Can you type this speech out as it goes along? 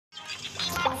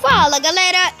Fala,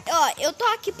 galera. Ó, eu tô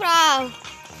aqui pra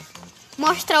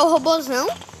mostrar o robozão.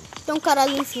 Tem um cara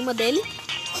ali em cima dele.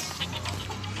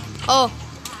 Ó,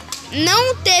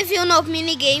 não teve o novo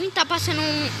minigame. Tá passando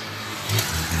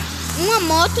uma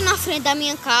moto na frente da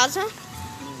minha casa.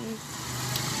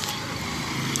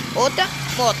 Outra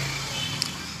moto.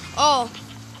 Ó,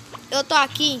 eu tô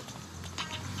aqui.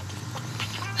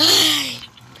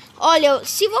 Olha,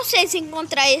 se vocês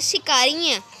encontrar esse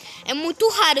carinha, é muito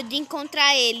raro de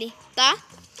encontrar ele, tá?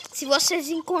 Se vocês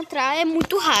encontrar, é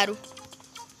muito raro.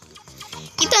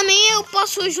 E também eu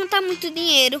posso juntar muito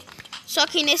dinheiro. Só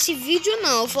que nesse vídeo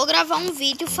não. Eu vou gravar um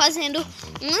vídeo fazendo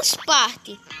umas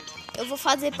partes. Eu vou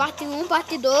fazer parte 1,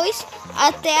 parte 2,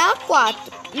 até a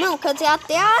 4. Não, quer dizer,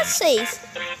 até a 6.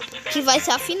 Que vai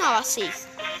ser a final, a 6.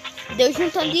 Deu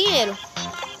juntando dinheiro.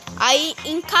 Aí,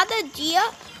 em cada dia...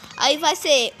 Aí vai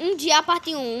ser um dia a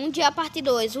parte 1, um dia a parte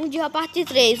 2, um dia a parte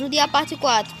 3, um dia a parte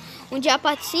 4, um dia a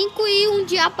parte 5 e um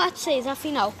dia a parte 6,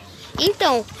 afinal.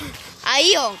 Então,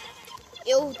 aí ó,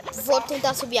 eu vou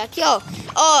tentar subir aqui, ó.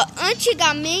 Ó,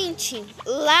 antigamente,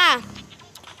 lá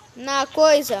na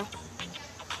coisa,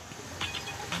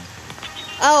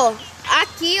 ó,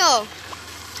 aqui ó,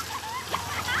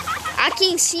 aqui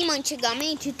em cima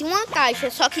antigamente tinha uma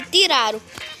caixa, só que tiraram.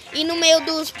 E no meio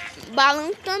dos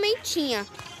balões também tinha.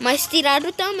 Mas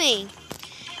tiraram também.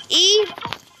 E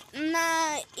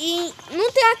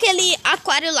não tem aquele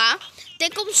aquário lá.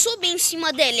 Tem como subir em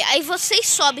cima dele. Aí vocês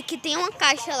sobem que tem uma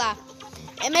caixa lá.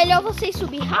 É melhor vocês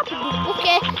subir rápido,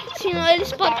 porque senão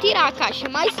eles podem tirar a caixa.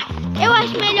 Mas eu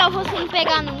acho melhor você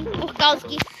pegar num, por causa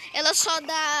que ela só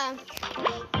dá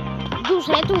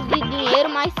 200 de dinheiro.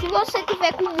 Mas se você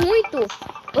tiver com muito,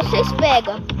 vocês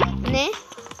pegam, né?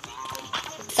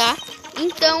 Tá?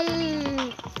 Então...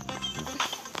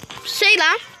 sei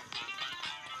lá.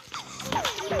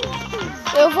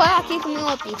 Eu vou aqui comer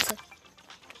uma pizza.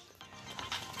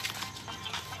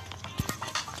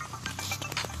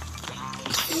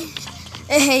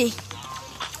 Errei.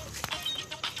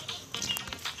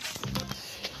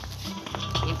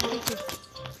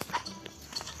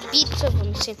 Pizza,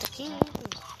 vamos sentar aqui.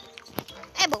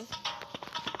 É bom.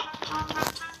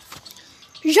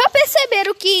 Já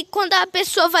perceberam que quando a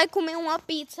pessoa vai comer uma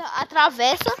pizza,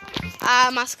 atravessa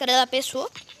a máscara da pessoa?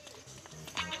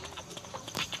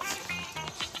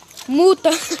 Multa.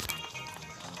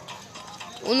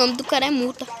 O nome do cara é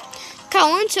multa.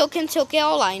 Cauã, não sei o que,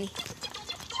 online.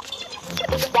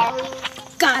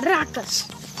 Caracas.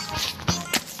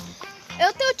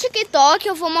 Eu tenho TikTok,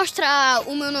 eu vou mostrar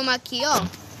o meu nome aqui, ó.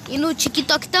 E no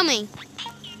TikTok também.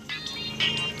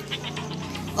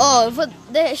 Ó, eu vou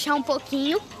deixar um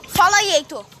pouquinho. Fala aí,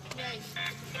 Heitor.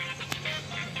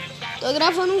 Tô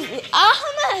gravando um vídeo. Ah,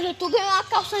 merda, tu ganhou uma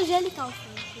calça angelical.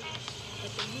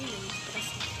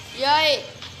 E aí?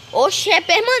 Oxe, é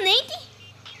permanente?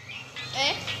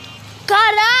 É?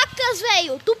 Caracas,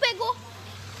 velho, tu pegou.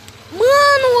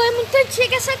 Mano, é muito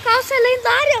antiga essa calça, é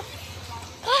lendária.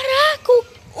 Caraca,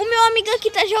 o meu amigo aqui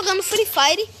tá jogando Free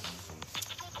Fire.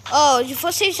 Ó,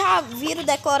 vocês já viram,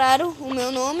 decoraram o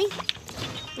meu nome.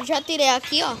 Eu já tirei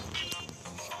aqui, ó.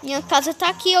 Minha casa tá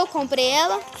aqui, eu comprei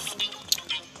ela.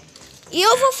 E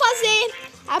eu vou fazer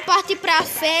a parte pra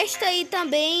festa e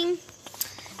também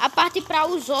a parte pra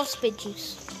os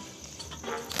hóspedes.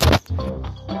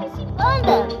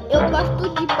 Anda, eu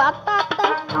gosto de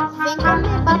batata. Vem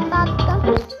comer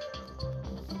batata.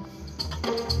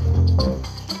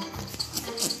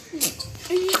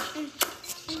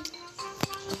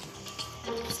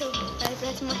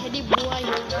 Parece uma Red Bull aí.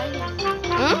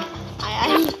 Hã?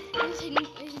 Ai.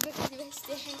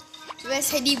 Se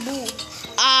tivesse Red Bull.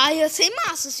 Ai, ia ser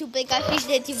massa se o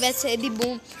PKXD tivesse Red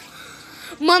Bull.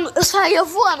 Mano, eu saía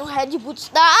voando. Red Bull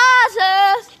da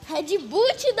asas. Red Bull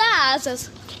da asas.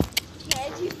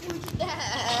 Red Bull da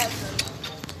asas.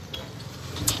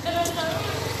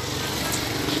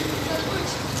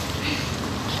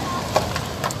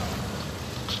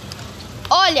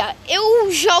 Olha,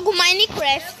 eu jogo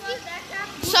Minecraft.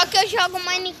 Só que eu jogo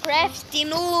Minecraft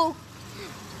no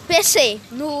PC,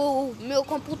 no meu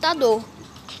computador.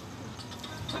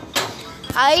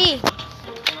 Aí,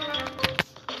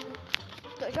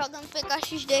 tô jogando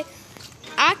PKXD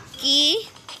aqui.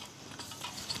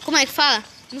 Como é que fala?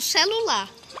 No celular.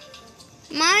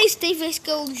 Mas tem vezes que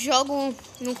eu jogo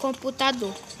no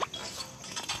computador.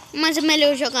 Mas é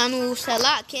melhor jogar no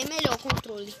celular, que é melhor o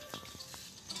controle.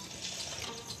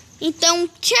 Então,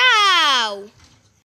 tchau!